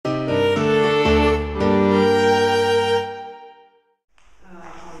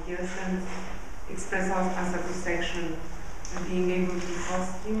section and being able to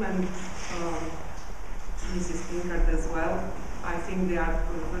host him and Mrs. Pinkard as well. I think they are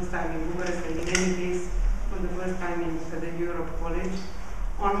for the first time in Bucharest, and in any case, for the first time in the Europe College.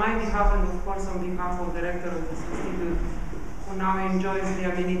 On my behalf, and of course on behalf of the rector of this institute, who now enjoys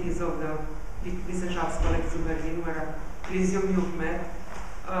the amenities of the Wissenschaftskolleg zu Berlin, where I presume you've met.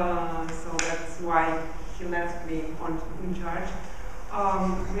 So that's why he left me in charge.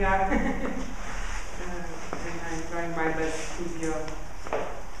 We are, and I'm trying my best to be a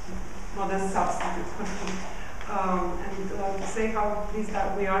modest substitute for him. And to say how pleased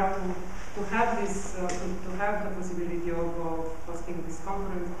that we are to have this, to have the possibility of hosting this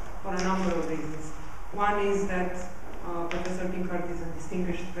conference for a number of reasons. One is that Professor Pinkard is a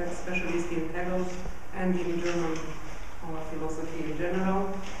distinguished specialist in Hegel and in German philosophy in general.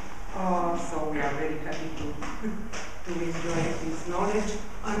 So we are very happy to enjoy his knowledge.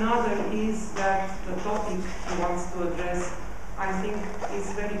 Another is that the topic he wants to address, I think,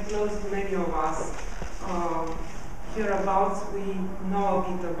 is very close to many of us. Hereabouts, we know a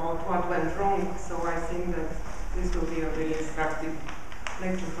bit about what went wrong, so I think that this will be a very instructive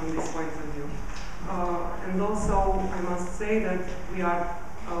lecture from this point of view. And also, I must say that we are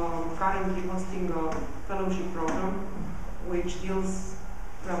currently hosting a fellowship program which deals,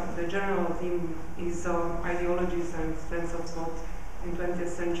 the general theme is ideologies and trends of thought in 20th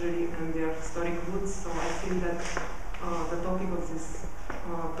century and their historic roots. So I think that the topic of this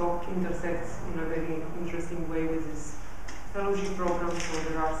talk intersects in a very interesting way with this fellowship program. So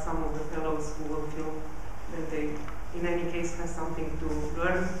there are some of the fellows who will feel that they, in any case, have something to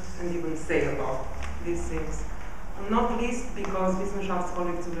learn and even say about these things. Not least because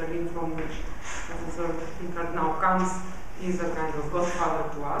Wissenschaftskolleg zu Berlin, from which Professor Pinkard now comes, is a kind of godfather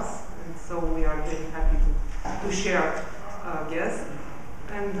to us, and so we are very happy to share guests.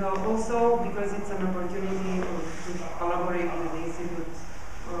 And also because it's an opportunity to collaborate with the Institute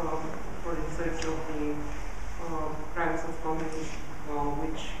for the Research of the Crimes of Communism,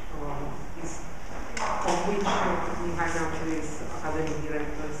 which Mihail Neamţu is academic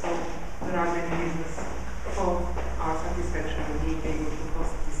director. So there are many reasons for our satisfaction in being able to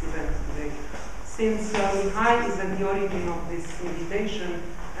host this event today. Since Mihail is at the origin of this invitation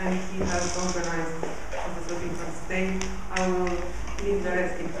and he has organized Professor Pinkard's stay, I will leave the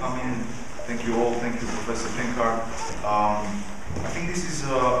rest in his hands. Thank you all. Thank you, Professor Pinkard. I think this is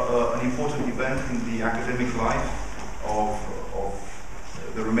an important event in the academic life of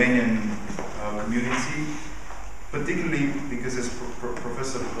the Romanian community, particularly because, as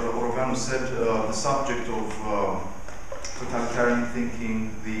Professor Oroveanu said, the subject of totalitarian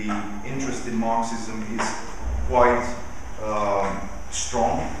thinking, the interest in Marxism is quite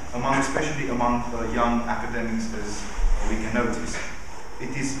strong, especially among young academics, as we can notice.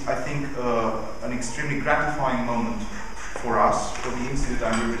 It is, I think, an extremely gratifying moment for us, for the institute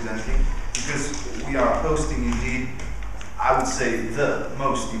I'm representing, because we are hosting, indeed, I would say, the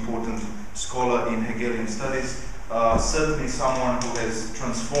most important scholar in Hegelian studies, certainly someone who has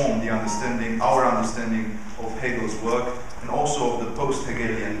transformed our understanding of Hegel's work, and also of the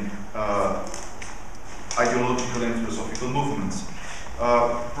post-Hegelian ideological and philosophical movements.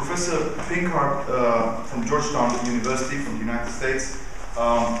 Professor Pinkard from Georgetown University, from the United States,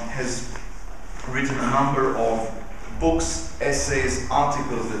 has written a number of books, essays,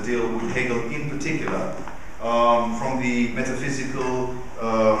 articles that deal with Hegel in particular, from the metaphysical,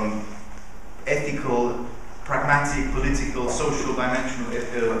 ethical, pragmatic, political, social dimension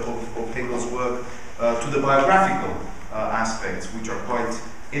of Hegel's work, to the biographical aspects, which are quite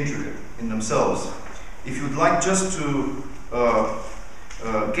intricate in themselves. If you'd like just to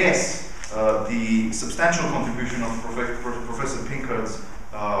guess the substantial contribution of Professor Pinkard's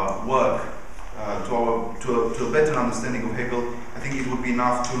work to a better understanding of Hegel, I think it would be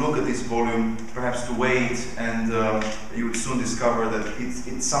enough to look at this volume, perhaps to weigh it, and you would soon discover that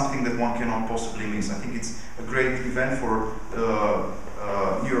it's something that one cannot possibly miss. I think it's a great event for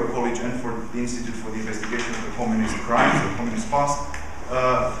New York College and for the Institute for the Investigation of the Communist Crimes, the Communist Past.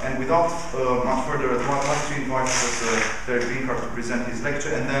 And without much further ado, I'd like to invite Professor Terry Pinkard to present his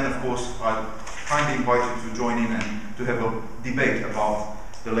lecture, and then, of course, I kindly invite you to join in and to have a debate about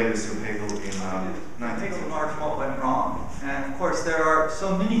the legacy of Hegel in 19th Hegel remarks what went wrong, and of course there are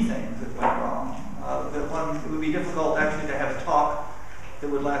so many things that went wrong that it would be difficult actually to have a talk that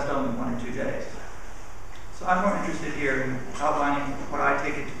would last only 1 or 2 days. So I'm more interested here in outlining what I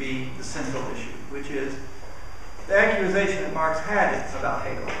take it to be the central issue, which is the accusation that Marx had about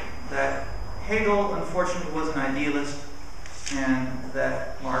Hegel, that Hegel unfortunately was an idealist and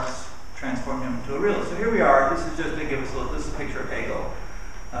that Marx transformed him into a realist. So here we are. This is just to give us this is a picture of Hegel.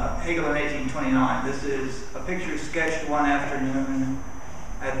 Hegel in 1829. This is a picture sketched one afternoon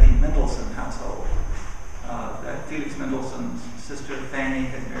at the Mendelssohn household. That Felix Mendelssohn's sister Fanny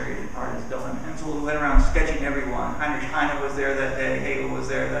had married an artist, Delphine Hensel, who went around sketching everyone. Heinrich Heine was there that day, Hegel was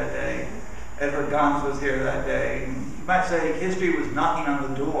there that day, Edward Gans was here that day. And you might say history was knocking on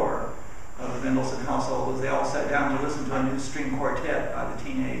the door of the Mendelssohn household as they all sat down to listen to a new string quartet by the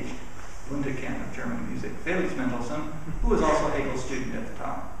teenage Wunderkind of German music, Felix Mendelssohn, who was also Hegel's student at the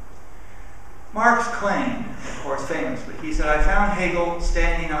time. Marx claimed, of course famously, he said, "I found Hegel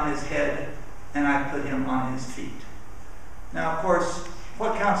standing on his head and I put him on his feet." Now, of course,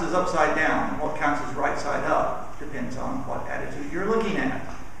 what counts as upside down and what counts as right side up depends on what attitude you're looking at.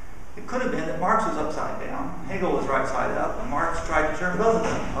 It could have been that Marx was upside down, Hegel was right side up, and Marx tried to turn both of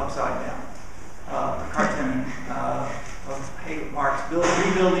them upside down. A cartoon of Marx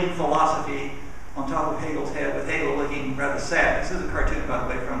rebuilding philosophy on top of Hegel's head, with Hegel looking rather sad. This is a cartoon, by the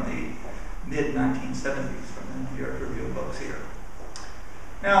way, from the mid-1970s, from the New York Review of Books here.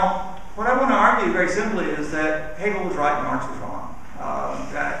 Now, what I want to argue very simply is that Hegel was right and Marx was wrong.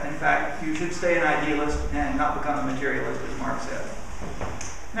 That, in fact, you should stay an idealist and not become a materialist, as Marx said.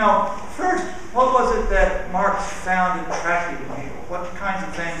 Now, first, what was it that Marx found attractive in Hegel? What kinds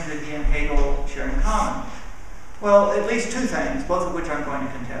of things did he and Hegel share in common? Well, at least two things, both of which I'm going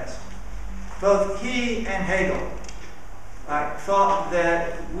to contest. Both he and Hegel thought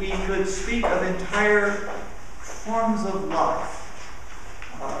that we could speak of entire forms of life.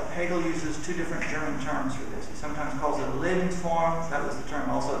 Hegel uses two different German terms for this. He sometimes calls it a Lebensform. That was the term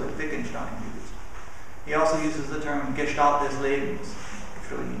also that Wittgenstein used. He also uses the term Gestalt des Lebens,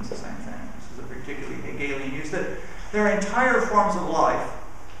 which really means the same thing. This is a particularly Hegelian use. That there are entire forms of life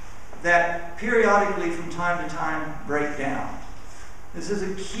that periodically from time to time break down. This is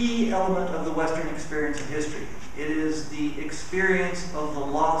a key element of the Western experience of history. It is the experience of the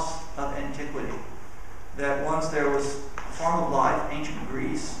loss of antiquity. That once there was a form of life, ancient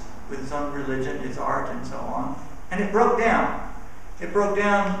Greece, with its own religion, its art, and so on, and it broke down. It broke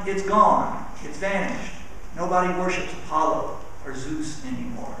down, it's gone, it's vanished. Nobody worships Apollo or Zeus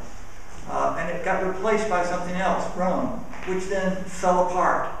anymore. And it got replaced by something else, Rome, which then fell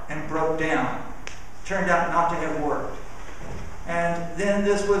apart and broke down. Turned out not to have worked. And then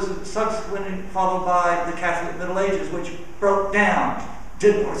this was subsequently followed by the Catholic Middle Ages, which broke down,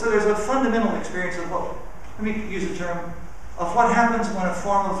 didn't work. So there's a fundamental experience of what, let me use the term, of what happens when a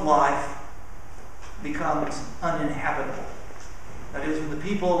form of life becomes uninhabitable. That is, when the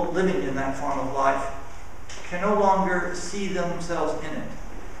people living in that form of life can no longer see themselves in it.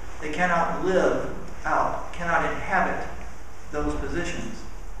 They cannot live out, cannot inhabit those positions.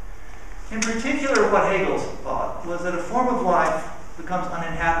 In particular, what Hegel thought was that a form of life becomes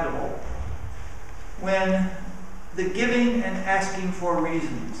uninhabitable when the giving and asking for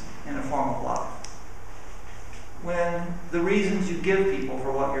reasons in a form of life, when the reasons you give people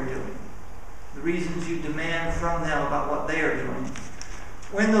for what you're doing, the reasons you demand from them about what they are doing,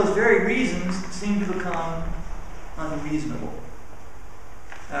 when those very reasons seem to become unreasonable,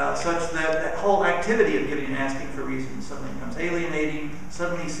 such that that whole activity of giving and asking for reasons suddenly becomes alienating,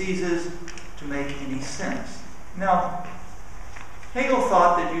 suddenly ceases to make any sense. Now, Hegel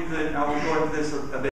thought that you could, now we'll go into this a bit